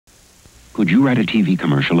Could you write a TV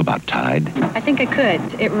commercial about Tide? I think I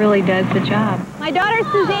could. It really does the job. My daughter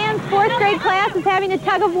Suzanne's fourth grade class is having a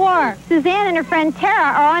tug of war. Suzanne and her friend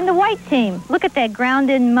Tara are on the white team. Look at that ground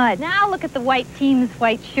in mud. Now look at the white team's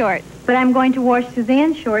white shorts. But I'm going to wash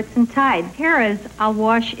Suzanne's shorts in Tide. Tara's I'll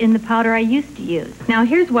wash in the powder I used to use. Now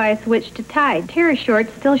here's why I switched to Tide. Tara's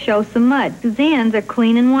shorts still show some mud. Suzanne's are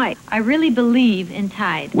clean and white. I really believe in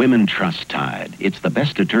Tide. Women trust Tide. It's the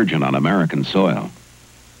best detergent on American soil.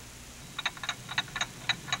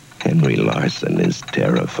 Henry Larson is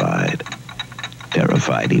terrified.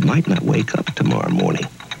 Terrified he might not wake up tomorrow morning.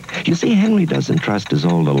 You see, Henry doesn't trust his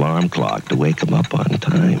old alarm clock to wake him up on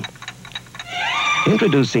time.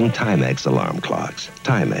 Introducing Timex alarm clocks.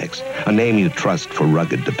 Timex, a name you trust for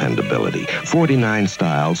rugged dependability. 49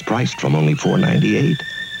 styles, priced from only $4.98.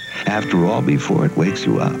 After all, before it wakes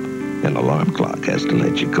you up, an alarm clock has to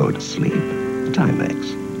let you go to sleep.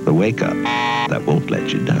 Timex, the wake-up that won't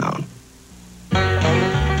let you down.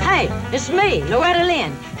 Hey, it's me, Loretta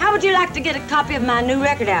Lynn. How would you like to get a copy of my new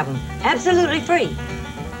record album? Absolutely free.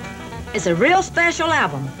 It's a real special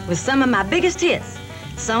album with some of my biggest hits,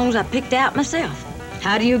 songs I picked out myself.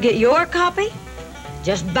 How do you get your copy?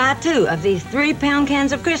 Just buy 2 of these 3-pound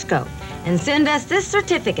cans of Crisco and send us this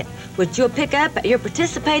certificate, which you'll pick up at your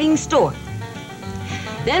participating store.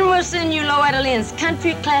 Then we'll send you Loretta Lynn's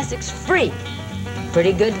Country Classics free.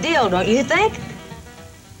 Pretty good deal, don't you think?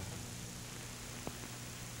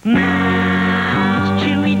 Mounds,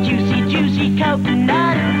 chewy, juicy, juicy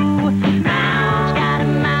coconut. Mounds got a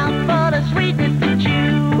mouthful of sweetness to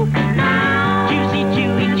chew. Mounds, juicy,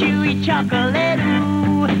 chewy, chewy chocolate.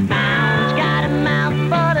 Mounds got a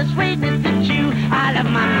mouthful of sweetness to chew. I love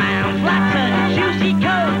my Mounds, lots of juicy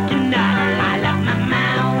coconut. I love my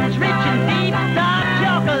Mounds, rich and deep, dark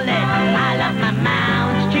chocolate. I love my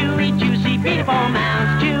Mounds, chewy, juicy, beautiful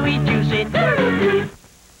Mounds, chewy, juicy.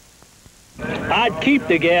 I'd keep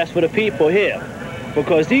the gas for the people here,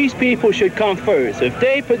 because these people should come first. If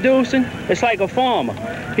they producing, it's like a farmer.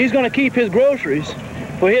 He's going to keep his groceries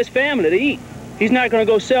for his family to eat. He's not going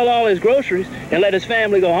to go sell all his groceries and let his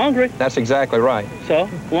family go hungry. That's exactly right. So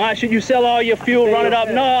why should you sell all your fuel, run it up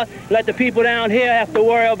north, let the people down here have to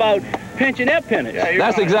worry about pinching their pennies?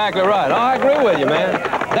 That's exactly right. Oh, I agree with you, man.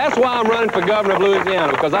 That's why I'm running for governor of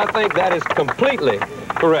Louisiana, because I think that is completely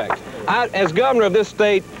correct. As governor of this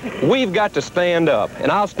state, we've got to stand up,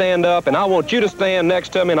 and I'll stand up, and I want you to stand next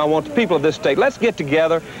to me, and I want the people of this state. Let's get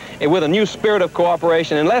together and with a new spirit of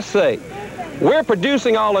cooperation, and let's say, we're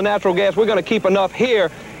producing all the natural gas. We're going to keep enough here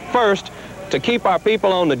first to keep our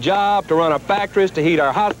people on the job, to run our factories, to heat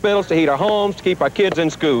our hospitals, to heat our homes, to keep our kids in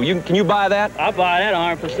school. Can you buy that? I buy that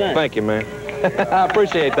 100%. Thank you, man. I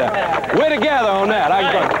appreciate that. We're together on that.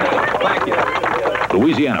 Thank you.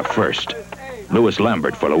 Louisiana first. Louis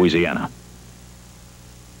Lambert for Louisiana.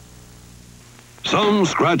 Some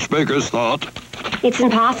scratch bakers thought it's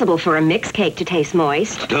impossible for a mix cake to taste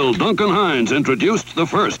moist. Till Duncan Hines introduced the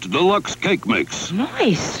first deluxe cake mix.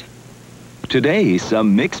 Moist? Today,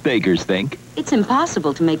 some mix bakers think It's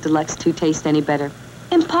impossible to make Deluxe 2 taste any better.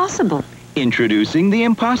 Impossible. Introducing the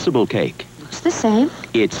Impossible Cake. Looks the same.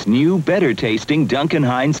 It's new, better tasting Duncan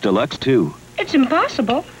Hines Deluxe 2. It's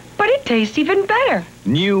impossible, but it tastes even better.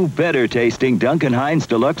 New, better tasting Duncan Hines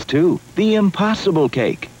Deluxe 2. The Impossible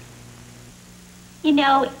Cake. You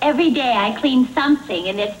know, every day I clean something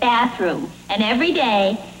in this bathroom, and every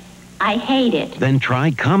day I hate it. Then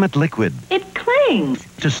try Comet Liquid. It clings.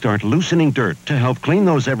 To start loosening dirt to help clean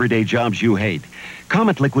those everyday jobs you hate.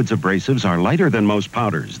 Comet Liquid's abrasives are lighter than most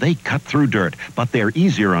powders. They cut through dirt, but they're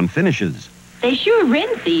easier on finishes. They sure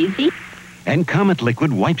rinse easy. And Comet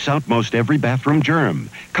Liquid wipes out most every bathroom germ.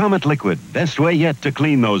 Comet Liquid, best way yet to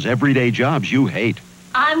clean those everyday jobs you hate.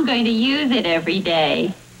 I'm going to use it every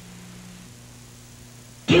day.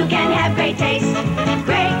 You can have great taste,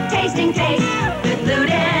 great tasting taste with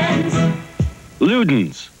Ludens.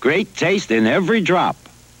 Ludens, great taste in every drop.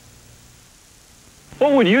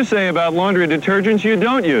 What would you say about laundry detergents you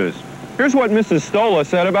don't use? Here's what Mrs. Stola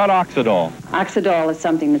said about Oxydol. Oxydol is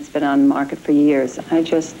something that's been on the market for years. I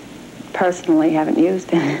just personally haven't used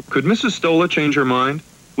it. Could Mrs. Stola change her mind?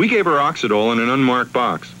 We gave her Oxydol in an unmarked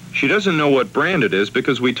box. She doesn't know what brand it is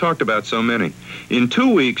because we talked about so many. In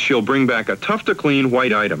 2 weeks, she'll bring back a tough-to-clean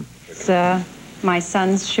white item. It's my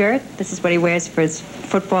son's shirt. This is what he wears for his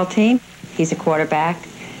football team. He's a quarterback,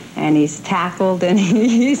 and he's tackled, and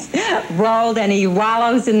he's rolled, and he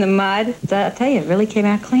wallows in the mud. I'll tell you, it really came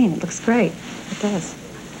out clean. It looks great. It does.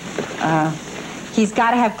 He's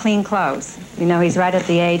got to have clean clothes. You know, he's right at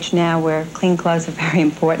the age now where clean clothes are very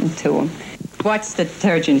important to him. What's the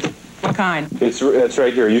detergent? What kind? It's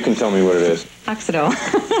right here. You can tell me what it is. Oxydol.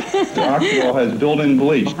 The Oxydol has built-in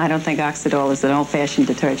bleach. I don't think Oxydol is an old-fashioned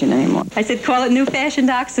detergent anymore. I said call it new-fashioned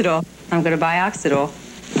Oxydol. I'm going to buy Oxydol.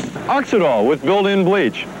 Oxydol with built-in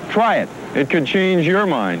bleach. Try it. It could change your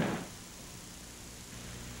mind.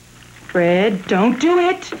 Fred, don't do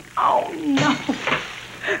it. Oh, no.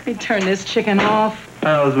 Let me turn this chicken off.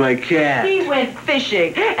 How's my cat? He went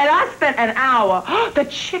fishing, and I spent an hour. The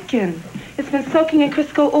chicken. It's been soaking in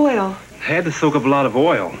Crisco oil. Had to soak up a lot of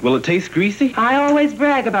oil. Will it taste greasy? I always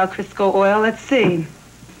brag about Crisco oil. Let's see.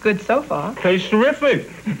 Good so far. Tastes terrific.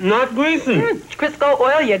 Not greasy. Crisco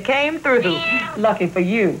oil, you came through. Lucky for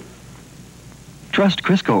you. Trust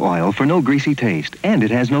Crisco oil for no greasy taste, and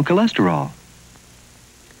it has no cholesterol.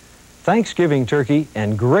 Thanksgiving turkey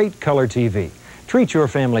and great color TV. Treat your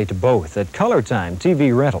family to both at ColorTyme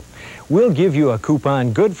TV Rental. We'll give you a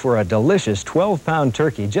coupon good for a delicious 12-pound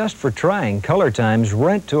turkey just for trying ColorTyme's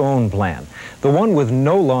rent-to-own plan, the one with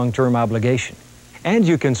no long-term obligation. And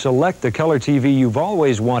you can select the color TV you've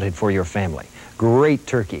always wanted for your family. Great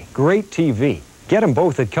turkey, great TV. Get them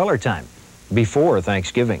both at ColorTyme before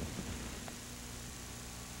Thanksgiving.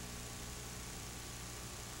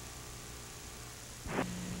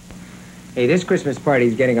 Hey, this Christmas party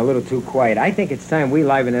is getting a little too quiet. I think it's time we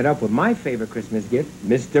liven it up with my favorite Christmas gift,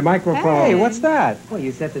 Mr. Microphone. Hey, what's that? Well,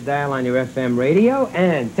 you set the dial on your FM radio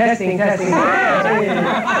and testing. I'm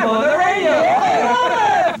on the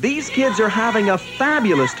radio! These kids are having a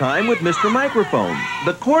fabulous time with Mr. Microphone,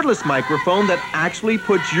 the cordless microphone that actually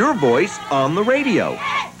puts your voice on the radio.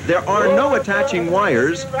 There are no attaching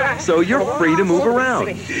wires, so you're free to move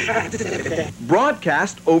around.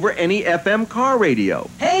 Broadcast over any FM car radio.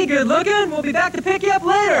 Hey, good looking. We'll be back to pick you up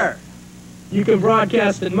later. You can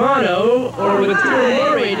broadcast in mono or with two or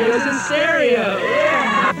more radios in stereo.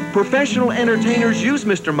 Professional entertainers use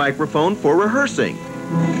Mr. Microphone for rehearsing.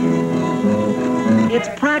 It's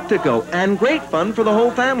practical and great fun for the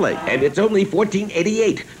whole family. And it's only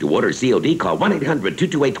 $14.88. To order COD, call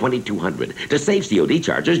 1-800-228-2200. To save COD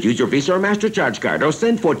charges, use your Visa or MasterCharge card or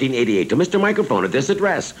send $14.88 to Mr. Microphone at this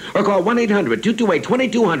address. Or call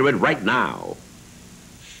 1-800-228-2200 right now.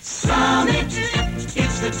 Summit,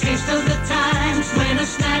 it's the taste of the times. When a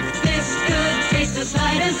snack this good tastes as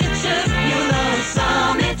light as it should. You love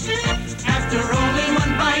Summit after only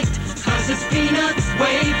one bite. 'Cause it's peanuts,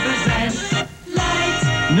 wafers, and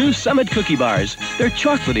New Summit cookie bars. They're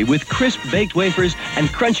chocolatey with crisp baked wafers and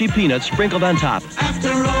crunchy peanuts sprinkled on top. after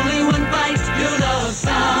only one bite, you love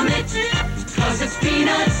Summit. 'Cause it's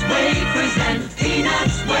peanuts, wafers,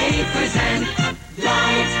 and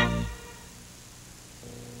light.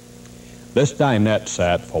 This dinette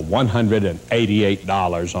set for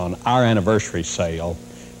 $188 on our anniversary sale,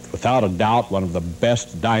 without a doubt one of the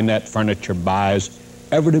best dinette furniture buys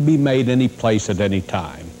ever to be made any place at any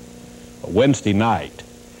time. But Wednesday night,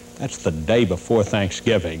 that's the day before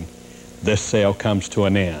Thanksgiving, this sale comes to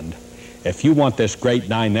an end. If you want this great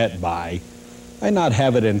dinette buy, why not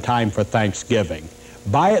have it in time for Thanksgiving?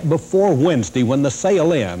 Buy it before Wednesday when the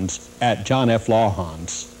sale ends at John F.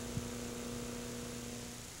 Lawhon's.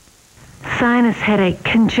 Sinus headache,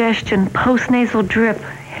 congestion, postnasal drip.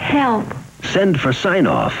 Help. Send for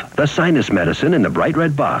Sine-Off, the sinus medicine in the bright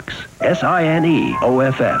red box. Sineoff.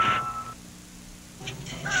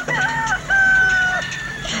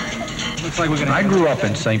 I grew up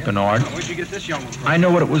in St. Bernard. I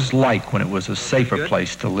know what it was like when it was a safer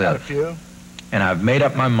place to live. And I've made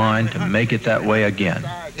up my mind to make it that way again.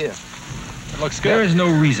 There is no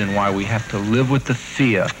reason why we have to live with the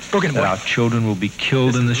fear that our children will be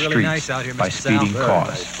killed in the streets by speeding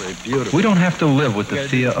cars. We don't have to live with the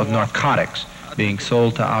fear of narcotics being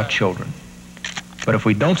sold to our children. But if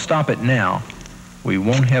we don't stop it now, we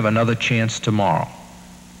won't have another chance tomorrow.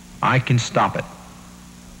 I can stop it.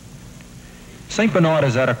 St. Bernard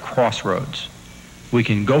is at a crossroads. We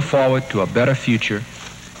can go forward to a better future,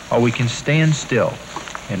 or we can stand still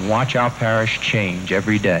and watch our parish change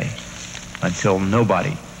every day until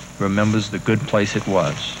nobody remembers the good place it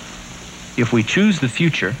was. If we choose the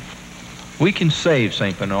future, we can save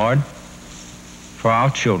St. Bernard for our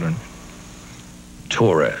children.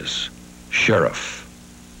 Torres, Sheriff,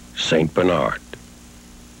 St. Bernard.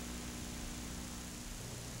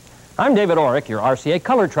 I'm David Orrick, your RCA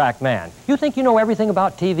Color Track man. You think you know everything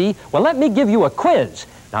about TV? Well, let me give you a quiz.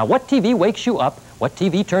 Now, what TV wakes you up? What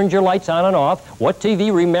TV turns your lights on and off? What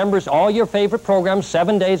TV remembers all your favorite programs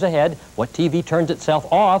 7 days ahead? What TV turns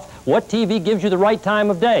itself off? What TV gives you the right time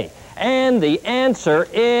of day? And the answer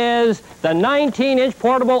is the 19-inch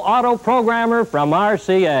portable auto programmer from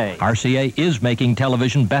RCA. RCA is making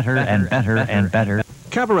television better and better and better.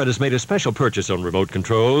 Cavaretta has made a special purchase on remote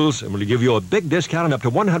controls and will give you a big discount on up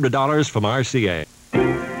to $100 from RCA.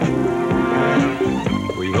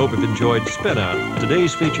 We hope you've enjoyed Spin Out.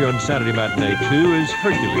 Today's feature on Saturday Matinee 2 is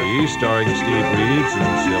Hercules, starring Steve Reeves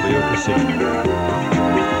and Silvio Casino.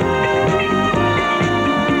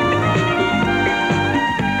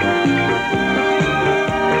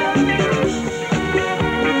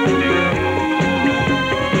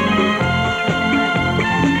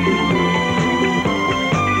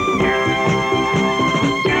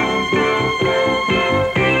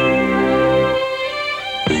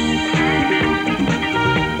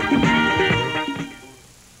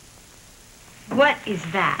 What is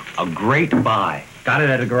that? A great buy. Got it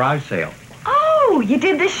at a garage sale. Oh, you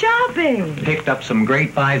did the shopping. Picked up some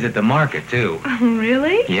great buys at the market, too.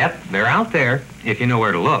 Really? Yep, they're out there, if you know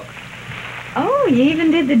where to look. Oh, you even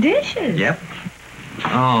did the dishes. Yep.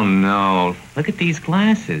 Oh, no. Look at these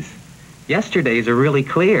glasses. Yesterday's are really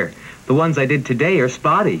clear. The ones I did today are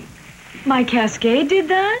spotty. My Cascade did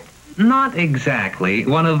that? Not exactly.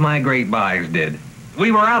 One of my great buys did.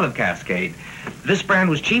 We were out of Cascade. This brand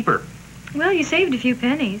was cheaper. Well, you saved a few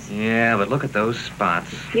pennies. Yeah, but look at those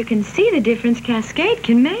spots. You can see the difference Cascade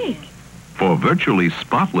can make. For virtually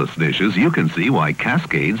spotless dishes, you can see why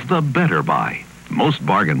Cascade's the better buy. Most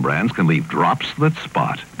bargain brands can leave drops that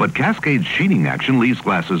spot, but Cascade's sheening action leaves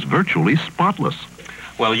glasses virtually spotless.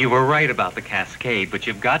 Well, you were right about the Cascade, but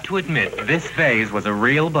you've got to admit this vase was a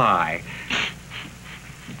real buy.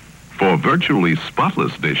 For virtually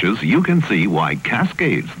spotless dishes, you can see why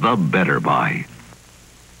Cascade's the better buy.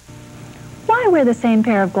 Why wear the same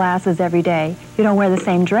pair of glasses every day? You don't wear the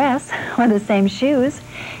same dress or the same shoes.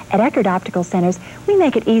 At Eckerd Optical Centers, we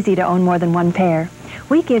make it easy to own more than one pair.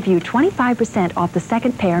 We give you 25% off the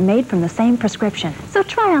second pair made from the same prescription. So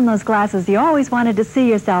try on those glasses you always wanted to see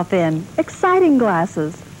yourself in. Exciting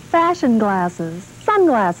glasses, fashion glasses,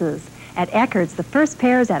 sunglasses. At Eckerd's, the first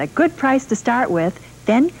pair is at a good price to start with.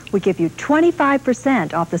 Then we give you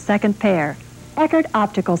 25% off the second pair. Eckerd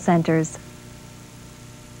Optical Centers.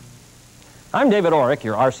 I'm David Orrick,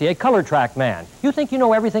 your RCA Color Track man. You think you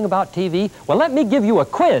know everything about TV? Well, let me give you a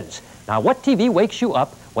quiz. Now, what TV wakes you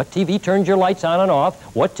up? What TV turns your lights on and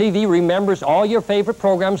off? What TV remembers all your favorite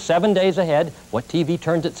programs 7 days ahead? What TV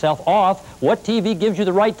turns itself off? What TV gives you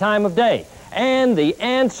the right time of day? And the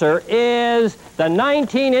answer is the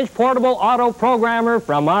 19-inch portable auto programmer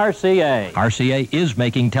from RCA. RCA is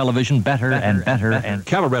making television better and better.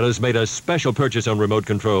 Cavaretta's made a special purchase on remote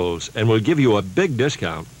controls and will give you a big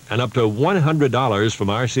discount and up to $100 from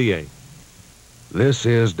RCA. This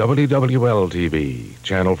is WWL-TV,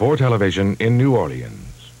 Channel 4 television in New Orleans.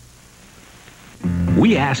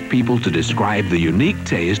 We ask people to describe the unique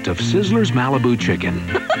taste of Sizzler's Malibu chicken.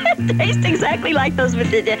 It tastes exactly like those with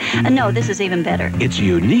the... no, this is even better. Its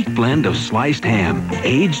unique blend of sliced ham,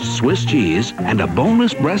 aged Swiss cheese, and a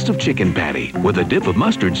boneless breast of chicken patty with a dip of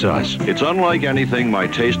mustard sauce. It's unlike anything my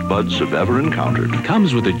taste buds have ever encountered.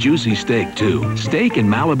 Comes with a juicy steak, too. Steak and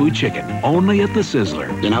Malibu chicken, only at the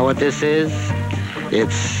Sizzler. You know what this is?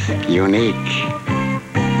 It's unique.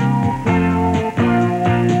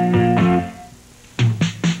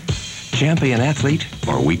 Champion athlete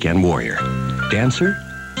or weekend warrior? Dancer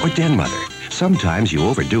or den mother? Sometimes you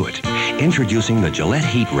overdo it. Introducing the Gillette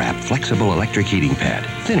Heat Wrap Flexible Electric Heating Pad.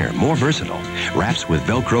 Thinner, more versatile. Wraps with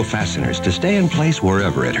Velcro fasteners to stay in place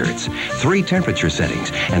wherever it hurts. 3 temperature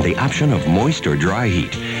settings and the option of moist or dry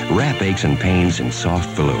heat. Wrap aches and pains in soft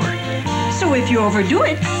velour. So if you overdo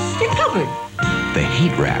it, you're covered. The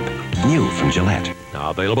Heat Wrap. New from Gillette.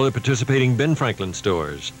 Now available at participating Ben Franklin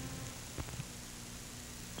stores.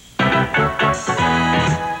 There's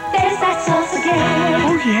that sauce again.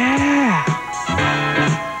 Oh, yeah.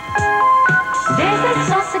 There's that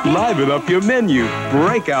sauce again. Liven up your menu.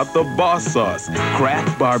 Break out the boss sauce.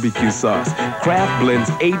 Kraft barbecue sauce. Kraft blends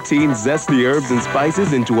 18 zesty herbs and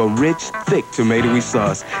spices into a rich, thick tomatoey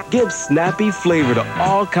sauce. Gives snappy flavor to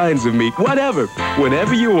all kinds of meat, whatever.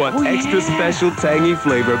 Whenever you want extra special tangy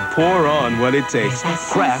flavor, pour on what it takes.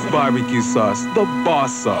 Kraft barbecue sauce, the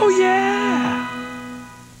boss sauce. Oh, yeah.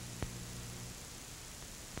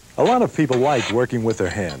 A lot of people like working with their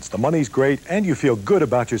hands. The money's great, and you feel good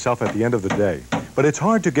about yourself at the end of the day. But it's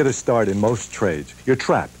hard to get a start in most trades. You're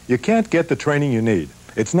trapped. You can't get the training you need.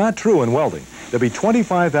 It's not true in welding. There'll be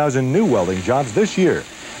 25,000 new welding jobs this year.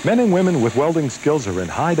 Men and women with welding skills are in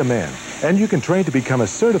high demand, and you can train to become a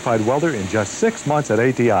certified welder in just 6 months at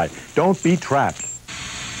ATI. Don't be trapped.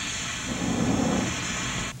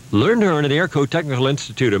 Learn to earn at Airco Technical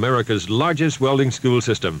Institute, America's largest welding school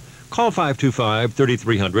system. Call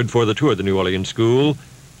 525-3300 for the tour of the New Orleans school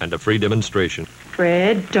and a free demonstration.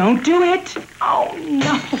 Fred, don't do it. Oh,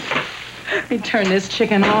 no. Let me turn this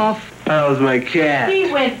chicken off. How's my cat? He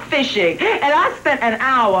went fishing, and I spent an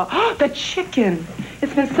hour. The chicken.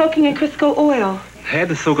 It's been soaking in Crisco oil. Had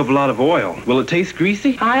to soak up a lot of oil. Will it taste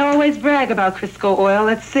greasy? I always brag about Crisco oil.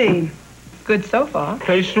 Let's see. Good so far.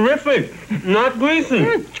 Tastes terrific. Not greasy.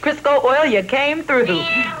 Crisco oil, you came through.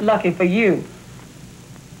 Lucky for you.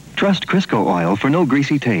 Trust Crisco oil for no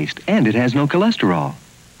greasy taste, and it has no cholesterol.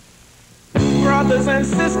 Brothers and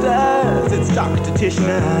sisters, it's Dr.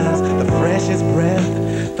 Tichenor's, the freshest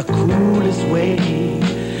breath, the coolest way.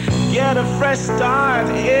 Get a fresh start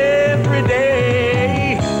every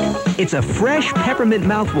day. It's a fresh peppermint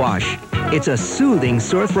mouthwash. It's a soothing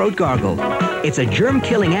sore throat gargle. It's a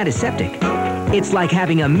germ-killing antiseptic. It's like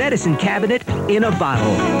having a medicine cabinet in a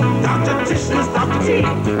bottle. Dr. Tichenor's Dr. T.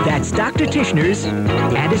 That's Dr. Tichenor's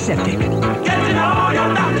antiseptic. Get to know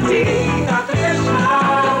your Dr. T. Dr.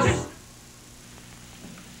 Tichenor's.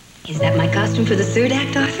 Is that my costume for the third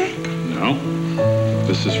act, Arthur? No.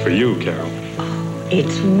 This is for you, Carol.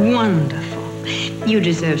 It's wonderful. You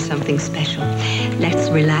deserve something special. Let's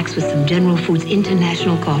relax with some General Foods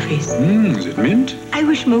International coffees. Is it mint? I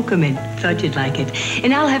wish mocha mint. Thought you'd like it.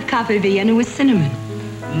 And I'll have Cafe Vienna with cinnamon.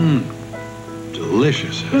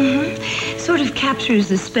 Delicious. Sort of captures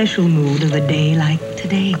the special mood of a day like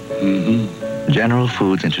today. General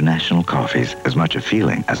Foods International coffees, as much a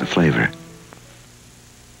feeling as a flavor.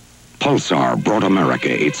 Pulsar brought America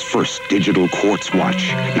its first digital quartz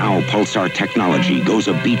watch. Now Pulsar technology goes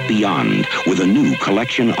a beat beyond with a new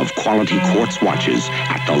collection of quality quartz watches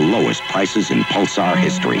at the lowest prices in Pulsar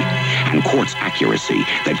history. And quartz accuracy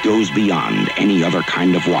that goes beyond any other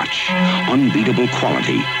kind of watch. Unbeatable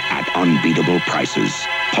quality at unbeatable prices.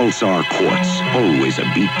 Pulsar Quartz, always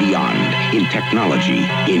a beat beyond in technology,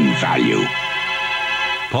 in value.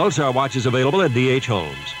 Pulsar watches available at D.H.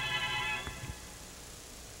 Holmes.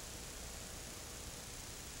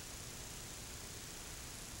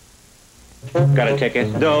 Got a ticket?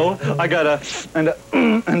 No, I got a...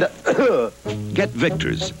 Get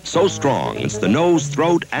Victor's. So strong, it's the nose,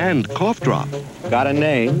 throat, and cough drop. Got a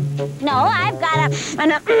name? No, I've got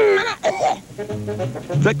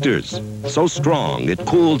Victor's. So strong, it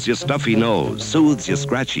cools your stuffy nose, soothes your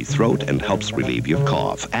scratchy throat, and helps relieve your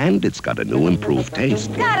cough. And it's got a new improved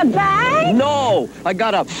taste. Got a bag? No, I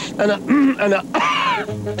got a...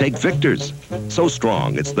 Take Victor's. So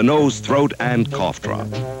strong, it's the nose, throat, and cough drop.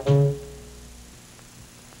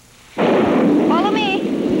 Follow me.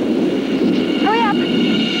 Hurry up.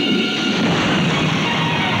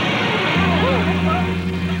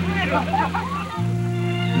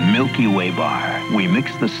 Milky Way bar. We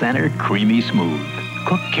mix the center creamy smooth.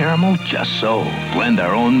 Cook caramel just so. Blend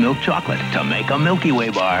our own milk chocolate to make a Milky Way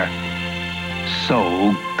bar.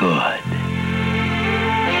 So good.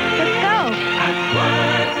 Let's go. At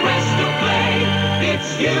work, rest or play, it's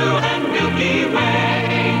you and Milky Way.